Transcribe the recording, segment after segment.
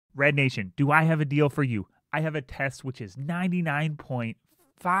Red Nation, do I have a deal for you? I have a test which is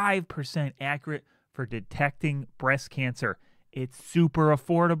 99.5% accurate for detecting breast cancer. It's super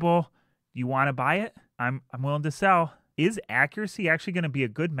affordable. You want to buy it? I'm willing to sell. Is accuracy actually going to be a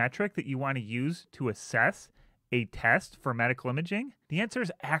good metric that you want to use to assess a test for medical imaging? The answer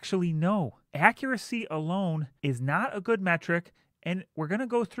is actually no. Accuracy alone is not a good metric, and we're going to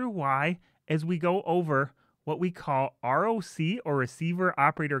go through why as we go over what we call ROC or Receiver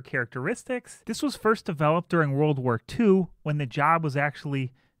Operator Characteristics. This was first developed during World War II when the job was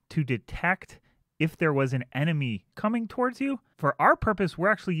actually to detect if there was an enemy coming towards you. For our purpose, we're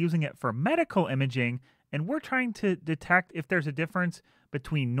actually using it for medical imaging, and we're trying to detect if there's a difference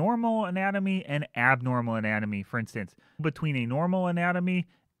between normal anatomy and abnormal anatomy, for instance, between a normal anatomy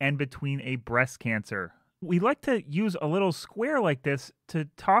and between a breast cancer. We like to use a little square like this to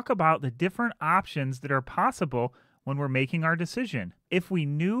talk about the different options that are possible when we're making our decision. If we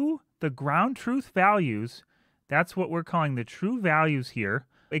knew the ground truth values, that's what we're calling the true values here.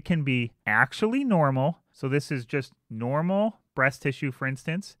 It can be actually normal, so this is just normal breast tissue, for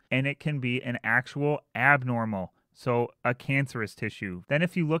instance, and it can be an actual abnormal, so a cancerous tissue. Then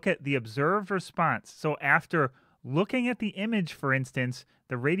if you look at the observed response, so after looking at the image, for instance,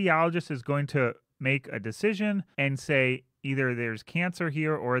 the radiologist is going to make a decision and say either there's cancer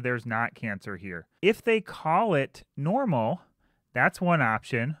here or there's not cancer here. If they call it normal, that's one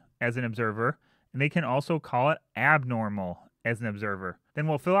option as an observer, and they can also call it abnormal as an observer. Then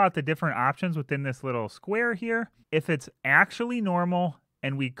we'll fill out the different options within this little square here. If it's actually normal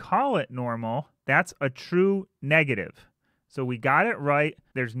and we call it normal, that's a true negative. So we got it right.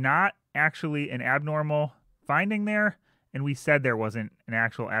 There's not actually an abnormal finding there, and we said there wasn't an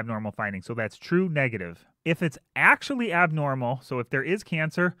actual abnormal finding. So that's true negative. If it's actually abnormal, so if there is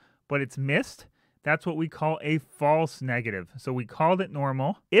cancer, but it's missed, that's what we call a false negative. So we called it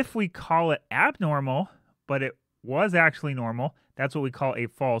normal. If we call it abnormal, but it was actually normal, that's what we call a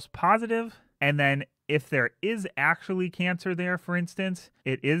false positive. And then if there is actually cancer there, for instance,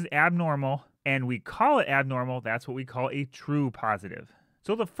 it is abnormal, and we call it abnormal, that's what we call a true positive.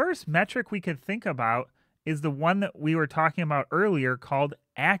 So the first metric we could think about is the one that we were talking about earlier called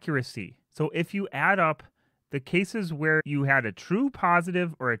accuracy. So if you add up the cases where you had a true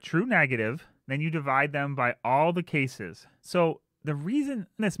positive or a true negative, then you divide them by all the cases. So the reason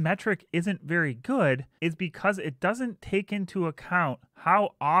this metric isn't very good is because it doesn't take into account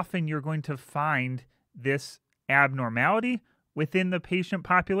how often you're going to find this abnormality within the patient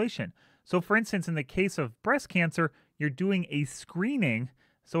population. So for instance, in the case of breast cancer, you're doing a screening,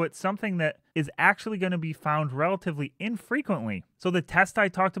 so it's something that is actually going to be found relatively infrequently. So the test I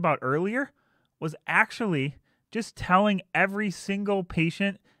talked about earlier was actually just telling every single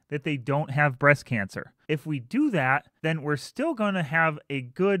patient that they don't have breast cancer. If we do that, then we're still going to have a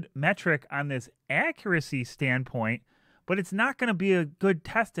good metric on this accuracy standpoint, but it's not going to be a good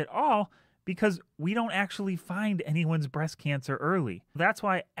test at all because we don't actually find anyone's breast cancer early. That's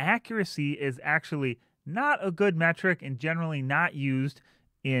why accuracy is actually not a good metric and generally not used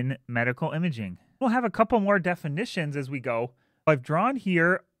in medical imaging. We'll have a couple more definitions as we go. I've drawn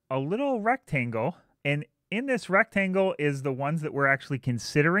here a little rectangle, and in this rectangle is the ones that we're actually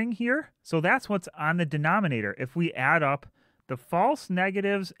considering here. So that's what's on the denominator. If we add up the false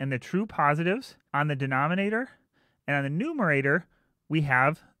negatives and the true positives on the denominator, and on the numerator, we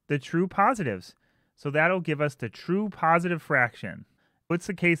have the true positives. So that'll give us the true positive fraction. What's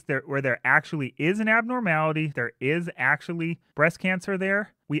the case there where there actually is an abnormality, there is actually breast cancer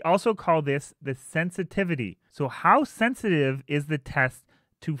there? We also call this the sensitivity. So how sensitive is the test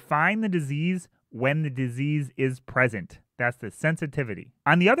to find the disease when the disease is present? That's the sensitivity.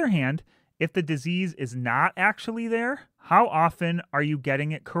 On the other hand, if the disease is not actually there, how often are you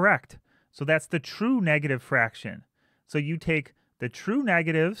getting it correct? So that's the true negative fraction. So you take the true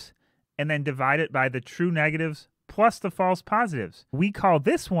negatives and then divide it by the true negatives plus the false positives. We call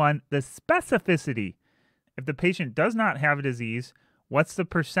this one the specificity. If the patient does not have a disease, what's the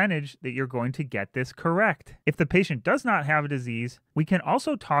percentage that you're going to get this correct? If the patient does not have a disease, we can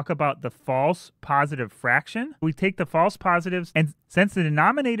also talk about the false positive fraction. We take the false positives, and since the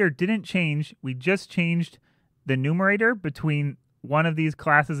denominator didn't change, we just changed the numerator between one of these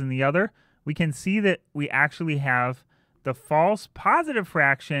classes and the other. We can see that we actually have the false positive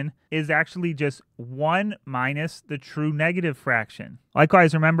fraction is actually just 1 minus the true negative fraction.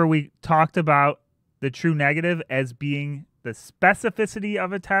 Likewise, remember we talked about the true negative as being the specificity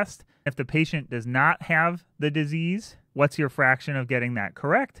of a test. If the patient does not have the disease, what's your fraction of getting that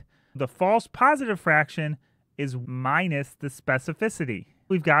correct? The false positive fraction is minus the specificity.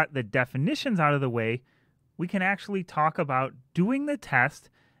 We've got the definitions out of the way. We can actually talk about doing the test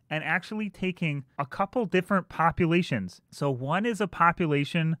and actually taking a couple different populations. So one is a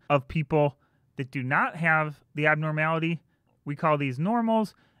population of people that do not have the abnormality. We call these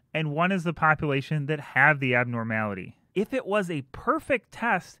normals. And one is the population that have the abnormality. If it was a perfect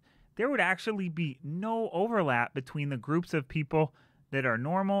test, there would actually be no overlap between the groups of people that are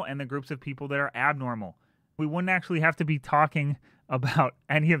normal and the groups of people that are abnormal. We wouldn't actually have to be talking about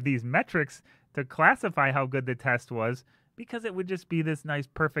any of these metrics to classify how good the test was, because it would just be this nice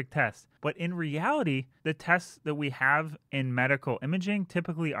perfect test. But in reality, the tests that we have in medical imaging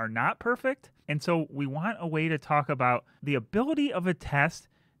typically are not perfect. And so we want a way to talk about the ability of a test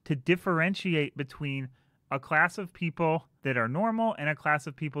to differentiate between a class of people that are normal and a class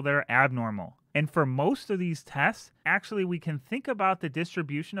of people that are abnormal. And for most of these tests, actually we can think about the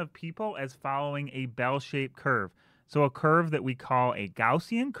distribution of people as following a bell-shaped curve. So a curve that we call a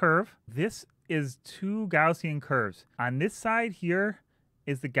Gaussian curve. This is two Gaussian curves. On this side here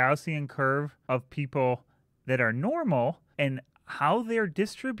is the Gaussian curve of people that are normal and how they're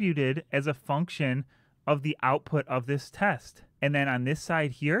distributed as a function of the output of this test. And then on this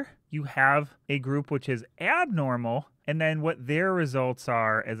side here, you have a group which is abnormal, and then what their results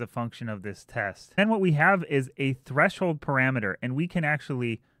are as a function of this test. And what we have is a threshold parameter, and we can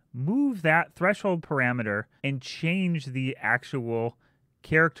actually move that threshold parameter and change the actual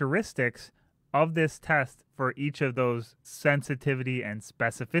characteristics of this test for each of those sensitivity and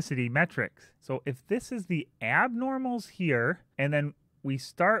specificity metrics. So if this is the abnormals here, and then we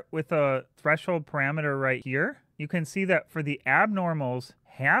start with a threshold parameter right here, you can see that for the abnormals,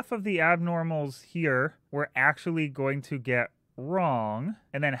 half of the abnormals here we're actually going to get wrong,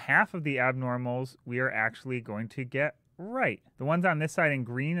 and then half of the abnormals we are actually going to get right. The ones on this side in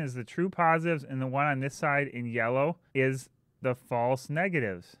green is the true positives, and the one on this side in yellow is the false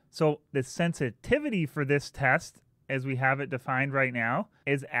negatives. So the sensitivity for this test, as we have it defined right now,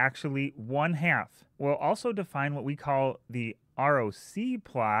 is actually 1/2. We'll also define what we call the ROC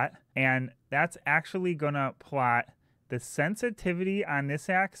plot, and that's actually going to plot the sensitivity on this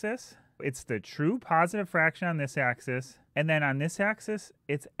axis. It's the true positive fraction on this axis, and then on this axis,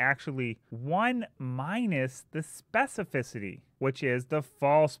 it's actually 1 minus the specificity, which is the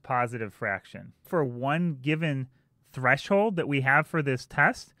false positive fraction. For one given threshold that we have for this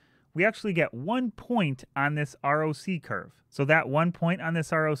test, we actually get 1 point on this ROC curve. So that 1 point on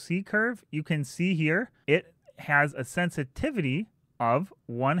this ROC curve, you can see here, it has a sensitivity of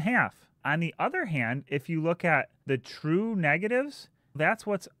 1/2. On the other hand, if you look at the true negatives, that's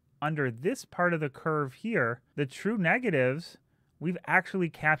what's under this part of the curve here. The true negatives, we've actually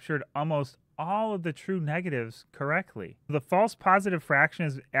captured almost all of the true negatives correctly. The false positive fraction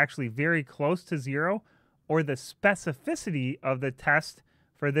is actually very close to 0, or the specificity of the test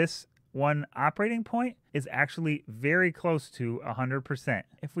for this one operating point is actually very close to 100%.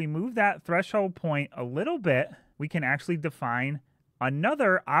 If we move that threshold point a little bit, we can actually define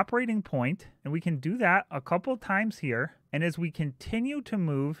another operating point, and we can do that a couple times here. And as we continue to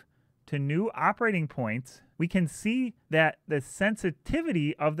move to new operating points, we can see that the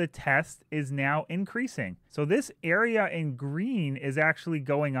sensitivity of the test is now increasing. So this area in green is actually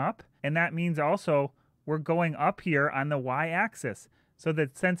going up, and that means also we're going up here on the y-axis. So the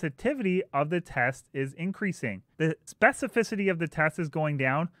sensitivity of the test is increasing. The specificity of the test is going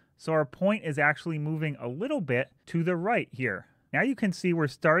down, so our point is actually moving a little bit to the right here. Now you can see we're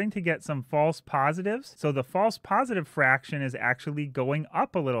starting to get some false positives. So the false positive fraction is actually going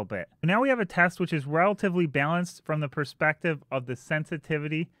up a little bit. Now we have a test which is relatively balanced from the perspective of the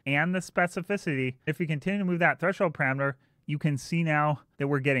sensitivity and the specificity. If we continue to move that threshold parameter, you can see now that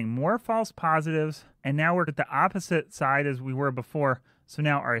we're getting more false positives, and now we're at the opposite side as we were before. So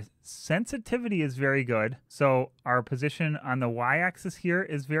now our sensitivity is very good. So our position on the y-axis here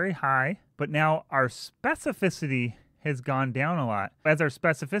is very high, but now our specificity has gone down a lot. As our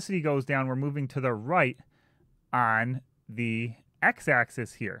specificity goes down, we're moving to the right on the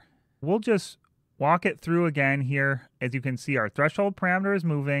x-axis here. We'll just walk it through again here. As you can see, our threshold parameter is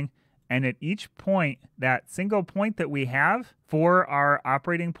moving, and at each point, that single point that we have for our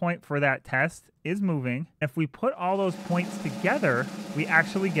operating point for that test is moving. If we put all those points together, we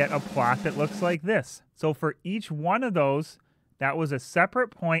actually get a plot that looks like this. So for each one of those, that was a separate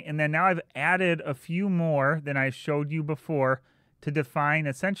point, and then now I've added a few more than I showed you before to define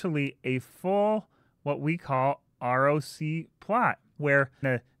essentially a full, what we call ROC plot, where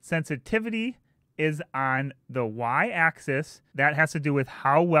the sensitivity is on the y-axis. That has to do with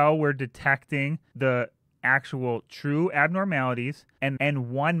how well we're detecting the actual true abnormalities, and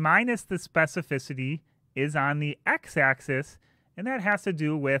 1 minus the specificity is on the x-axis, and that has to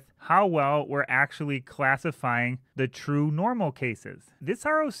do with how well we're actually classifying the true normal cases. This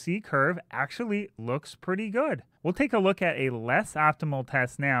ROC curve actually looks pretty good. We'll take a look at a less optimal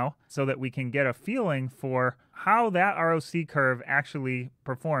test now so that we can get a feeling for how that ROC curve actually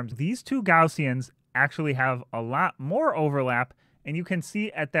performs. These two Gaussians actually have a lot more overlap, and you can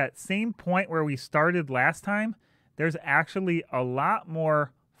see at that same point where we started last time, there's actually a lot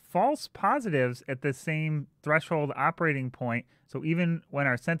more false positives at the same threshold operating point. So even when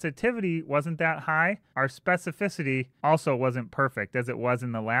our sensitivity wasn't that high, our specificity also wasn't perfect as it was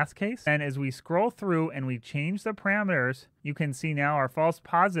in the last case. And as we scroll through and we change the parameters, you can see now our false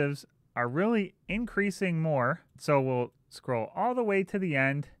positives are really increasing more. So we'll scroll all the way to the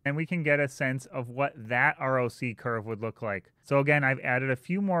end and we can get a sense of what that ROC curve would look like. So again, I've added a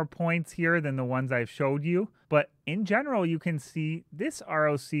few more points here than the ones I've showed you, but in general, you can see this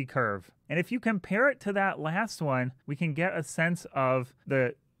ROC curve. And if you compare it to that last one, we can get a sense of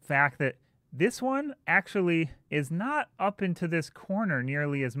the fact that this one actually is not up into this corner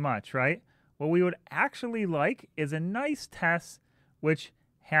nearly as much, right? What we would actually like is a nice test which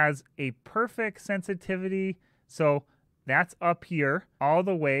has a perfect sensitivity. So that's up here all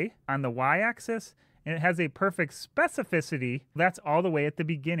the way on the y-axis, and it has a perfect specificity. That's all the way at the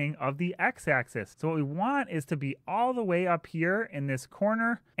beginning of the x-axis. So what we want is to be all the way up here in this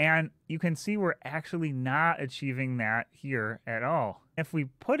corner, and you can see we're actually not achieving that here at all. If we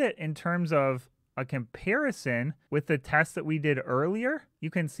put it in terms of a comparison with the test that we did earlier,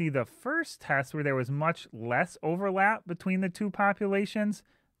 you can see the first test where there was much less overlap between the two populations,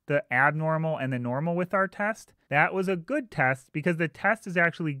 the abnormal and the normal with our test. That was a good test because the test is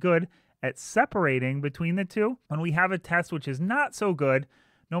actually good at separating between the two. When we have a test which is not so good,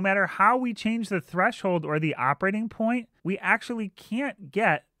 no matter how we change the threshold or the operating point, we actually can't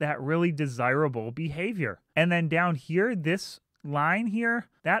get that really desirable behavior. And then down here, this line here,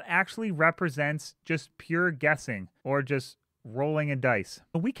 that actually represents just pure guessing or just rolling a dice.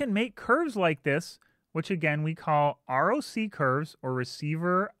 We can make curves like this, which again we call ROC curves or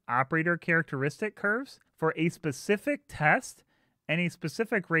Receiver Operator Characteristic curves. For a specific test and a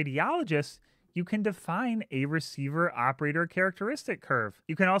specific radiologist, you can define a Receiver Operator Characteristic curve.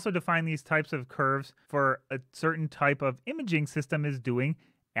 You can also define these types of curves for a certain type of imaging system is doing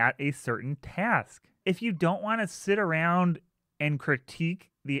at a certain task. If you don't want to sit around and critique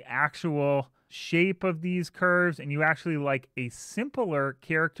the actual shape of these curves and you actually like a simpler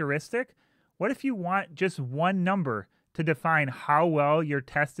characteristic, what if you want just one number to define how well your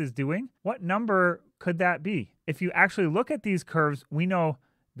test is doing? What number could that be? If you actually look at these curves, we know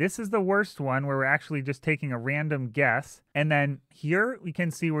this is the worst one where we're actually just taking a random guess. And then here we can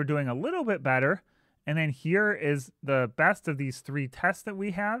see we're doing a little bit better. And then here is the best of these three tests that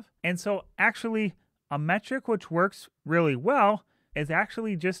we have. And so actually a metric which works really well is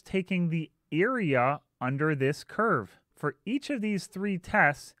actually just taking the area under this curve. For each of these three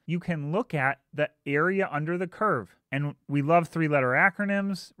tests, you can look at the area under the curve. And we love three-letter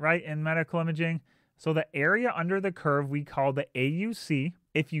acronyms, right, in medical imaging. So the area under the curve we call the AUC.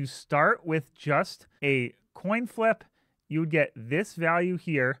 If you start with just a coin flip, you would get this value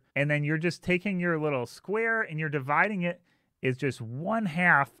here, and then you're just taking your little square and you're dividing it is just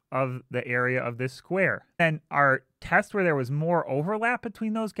 1/2 of the area of this square. And our test where there was more overlap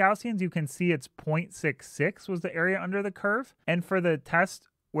between those Gaussians, you can see it's 0.66 was the area under the curve. And for the test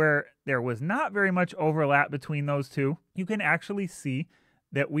where there was not very much overlap between those two, you can actually see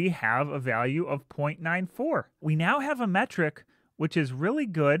that we have a value of 0.94. We now have a metric which is really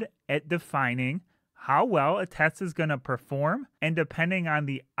good at defining how well a test is going to perform. And depending on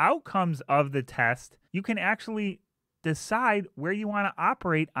the outcomes of the test, you can actually decide where you want to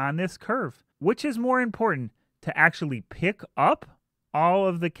operate on this curve. Which is more important, to actually pick up all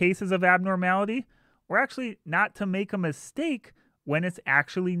of the cases of abnormality, or actually not to make a mistake when it's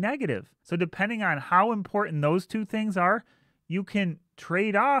actually negative? So depending on how important those two things are, you can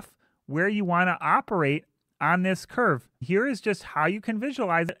trade off where you want to operate on this curve. Here is just how you can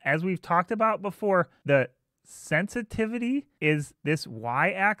visualize it. As we've talked about before, the sensitivity is this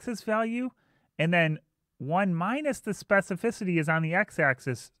y-axis value, and then 1 minus the specificity is on the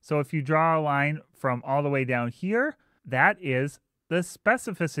x-axis. So if you draw a line from all the way down here, that is the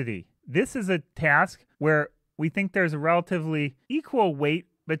specificity. This is a task where we think there's a relatively equal weight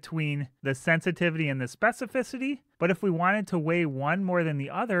between the sensitivity and the specificity, but if we wanted to weigh one more than the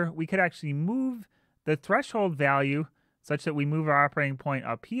other, we could actually move the threshold value such that we move our operating point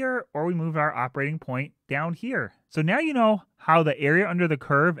up here or we move our operating point down here. So now you know how the area under the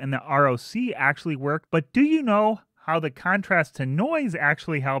curve and the ROC actually work, but do you know how the contrast to noise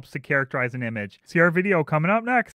actually helps to characterize an image? See our video coming up next.